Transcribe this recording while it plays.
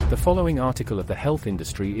The following article of the health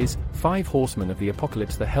industry is 5 Horsemen of the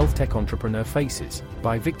Apocalypse the Healthtech Entrepreneur Faces,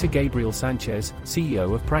 by Víctor Gabriel Sánchez,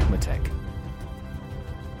 CEO of Pragmatec.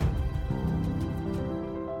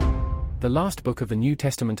 The last book of the New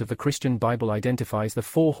Testament of the Christian Bible identifies the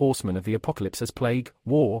 4 horsemen of the apocalypse as plague,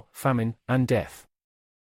 war, famine, and death,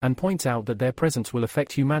 and points out that their presence will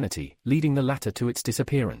affect humanity, leading the latter to its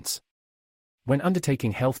disappearance. When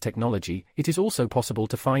undertaking health technology, it is also possible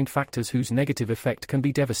to find factors whose negative effect can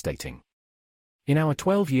be devastating. In our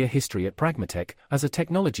 12-year history at Pragmatec, as a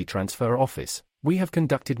technology transfer office, we have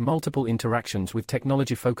conducted multiple interactions with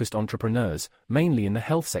technology-focused entrepreneurs, mainly in the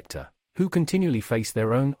health sector, who continually face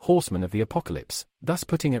their own horsemen of the apocalypse, thus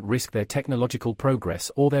putting at risk their technological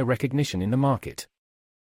progress or their recognition in the market.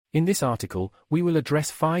 In this article, we will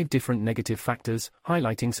address 5 different negative factors,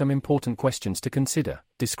 highlighting some important questions to consider,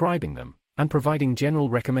 describing them, and providing general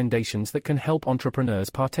recommendations that can help entrepreneurs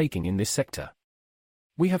partaking in this sector.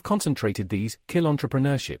 We have concentrated these kill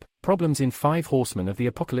entrepreneurship problems in 5 horsemen of the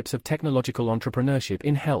apocalypse of technological entrepreneurship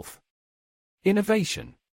in health.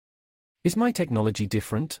 Innovation. Is my technology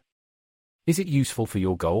different? Is it useful for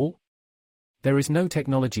your goal? There is no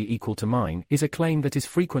technology equal to mine is a claim that is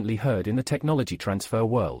frequently heard in the technology transfer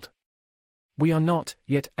world. We are not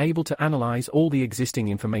yet able to analyze all the existing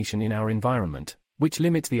information in our environment, which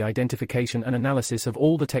limits the identification and analysis of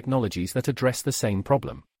all the technologies that address the same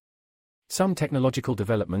problem. Some technological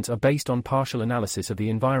developments are based on partial analysis of the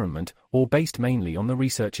environment, or based mainly on the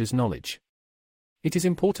researcher's knowledge. It is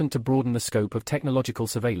important to broaden the scope of technological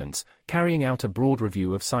surveillance, carrying out a broad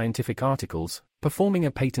review of scientific articles, performing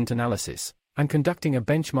a patent analysis, and conducting a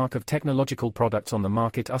benchmark of technological products on the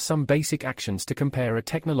market are some basic actions to compare a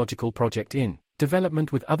technological project in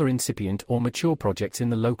development with other incipient or mature projects in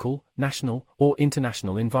the local, national, or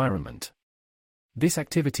international environment. This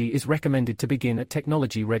activity is recommended to begin at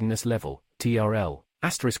technology readiness level, TRL,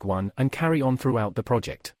 *1, and carry on throughout the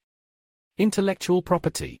project. Intellectual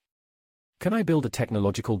property. Can I build a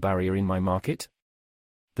technological barrier in my market?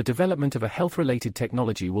 The development of a health-related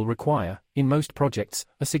technology will require, in most projects,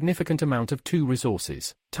 a significant amount of 2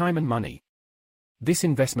 resources, time and money. This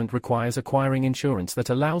investment requires acquiring insurance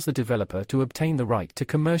that allows the developer to obtain the right to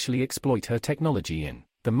commercially exploit her technology in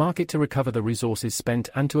the market to recover the resources spent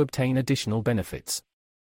and to obtain additional benefits.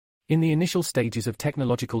 In the initial stages of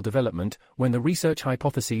technological development, when the research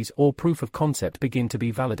hypotheses or proof of concept begin to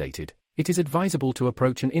be validated, it is advisable to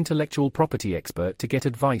approach an intellectual property expert to get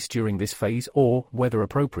advice during this phase or, whether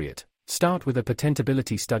appropriate, start with a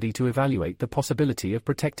patentability study to evaluate the possibility of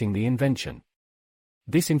protecting the invention.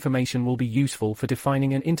 This information will be useful for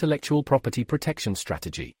defining an intellectual property protection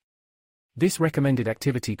strategy. This recommended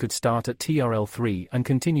activity could start at TRL3 and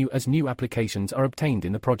continue as new applications are obtained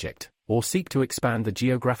in the project, or seek to expand the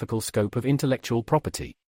geographical scope of intellectual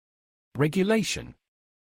property. Regulation.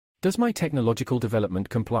 Does my technological development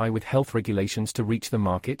comply with health regulations to reach the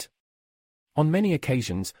market? On many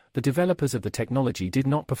occasions, the developers of the technology did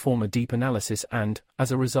not perform a deep analysis and,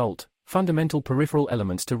 as a result, fundamental peripheral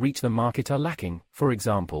elements to reach the market are lacking, for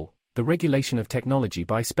example, the regulation of technology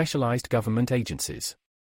by specialized government agencies.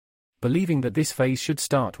 Believing that this phase should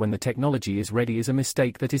start when the technology is ready is a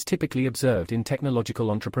mistake that is typically observed in technological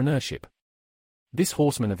entrepreneurship. This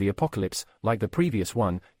horseman of the apocalypse, like the previous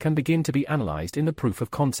one, can begin to be analyzed in the proof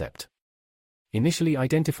of concept. Initially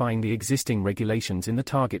identifying the existing regulations in the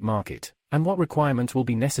target market, and what requirements will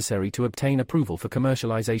be necessary to obtain approval for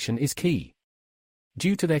commercialization is key.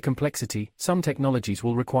 Due to their complexity, some technologies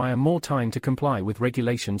will require more time to comply with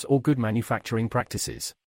regulations or good manufacturing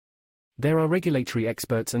practices. There are regulatory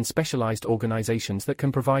experts and specialized organizations that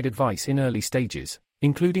can provide advice in early stages,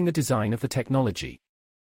 including the design of the technology.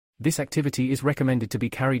 This activity is recommended to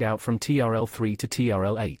be carried out from TRL3 to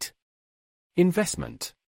TRL8.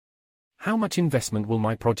 Investment. How much investment will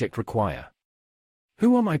my project require?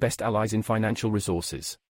 Who are my best allies in financial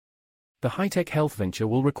resources? The high-tech health venture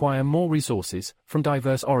will require more resources, from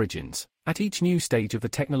diverse origins, at each new stage of the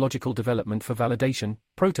technological development for validation,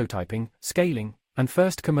 prototyping, scaling, and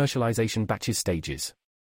first commercialization batches stages.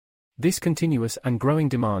 This continuous and growing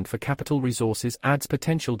demand for capital resources adds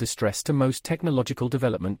potential distress to most technological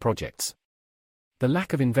development projects. The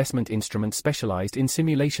lack of investment instruments specialized in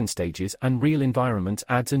simulation stages and real environments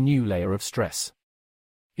adds a new layer of stress.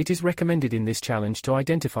 It is recommended in this challenge to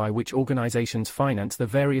identify which organizations finance the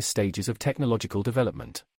various stages of technological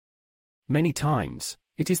development. Many times,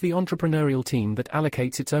 it is the entrepreneurial team that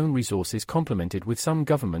allocates its own resources complemented with some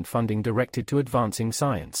government funding directed to advancing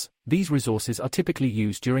science. These resources are typically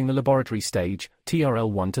used during the laboratory stage,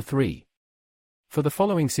 TRL 1 to 3. For the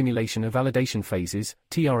following simulation of validation phases,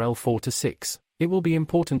 TRL 4 to 6, It will be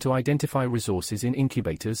important to identify resources in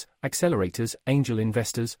incubators, accelerators, angel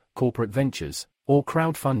investors, corporate ventures, or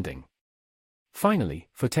crowdfunding. Finally,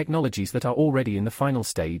 for technologies that are already in the final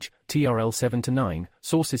stage, TRL 7 to 9,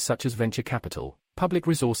 sources such as venture capital, public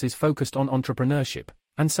resources focused on entrepreneurship,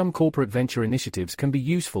 and some corporate venture initiatives can be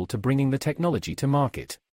useful to bringing the technology to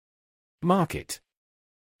market. Market.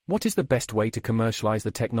 What is the best way to commercialize the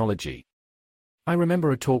technology? I remember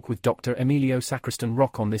a talk with Dr. Emilio Sacristan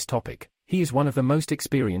Roque on this topic. He is one of the most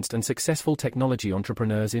experienced and successful technology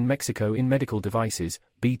entrepreneurs in Mexico in medical devices,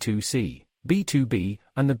 B2C, B2B,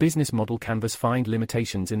 and the business model canvas find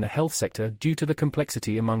limitations in the health sector due to the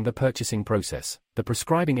complexity among the purchasing process, the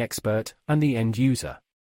prescribing expert, and the end user.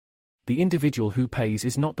 The individual who pays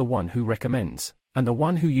is not the one who recommends, and the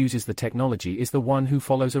one who uses the technology is the one who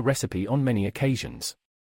follows a recipe on many occasions.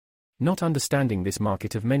 Not understanding this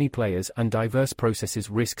market of many players and diverse processes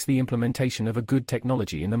risks the implementation of a good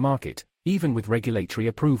technology in the market, even with regulatory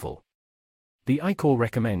approval. The I-Corps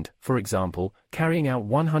recommend, for example, carrying out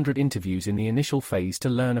 100 interviews in the initial phase to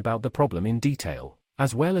learn about the problem in detail,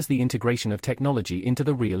 as well as the integration of technology into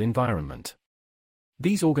the real environment.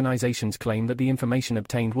 These organizations claim that the information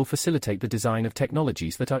obtained will facilitate the design of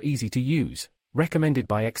technologies that are easy to use, recommended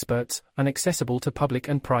by experts, and accessible to public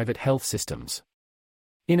and private health systems.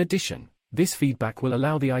 In addition, this feedback will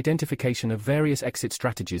allow the identification of various exit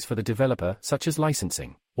strategies for the developer, such as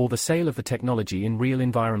licensing, or the sale of the technology in real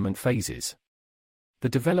environment phases. The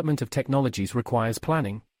development of technologies requires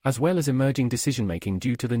planning, as well as emerging decision-making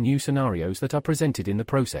due to the new scenarios that are presented in the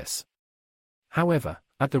process. However,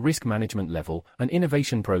 at the risk management level, an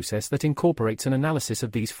innovation process that incorporates an analysis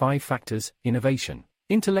of these 5 factors, innovation,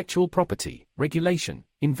 intellectual property, regulation,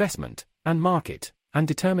 investment, and market, and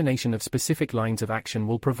determination of specific lines of action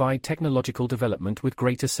will provide technological development with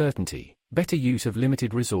greater certainty, better use of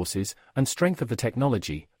limited resources, and strength of the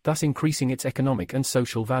technology, thus increasing its economic and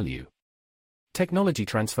social value. Technology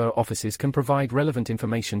transfer offices can provide relevant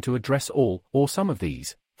information to address all, or some of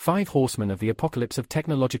these, 5 horsemen of the apocalypse of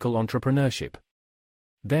technological entrepreneurship.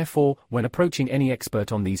 Therefore, when approaching any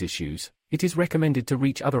expert on these issues, it is recommended to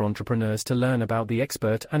reach other entrepreneurs to learn about the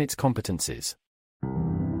expert and its competencies.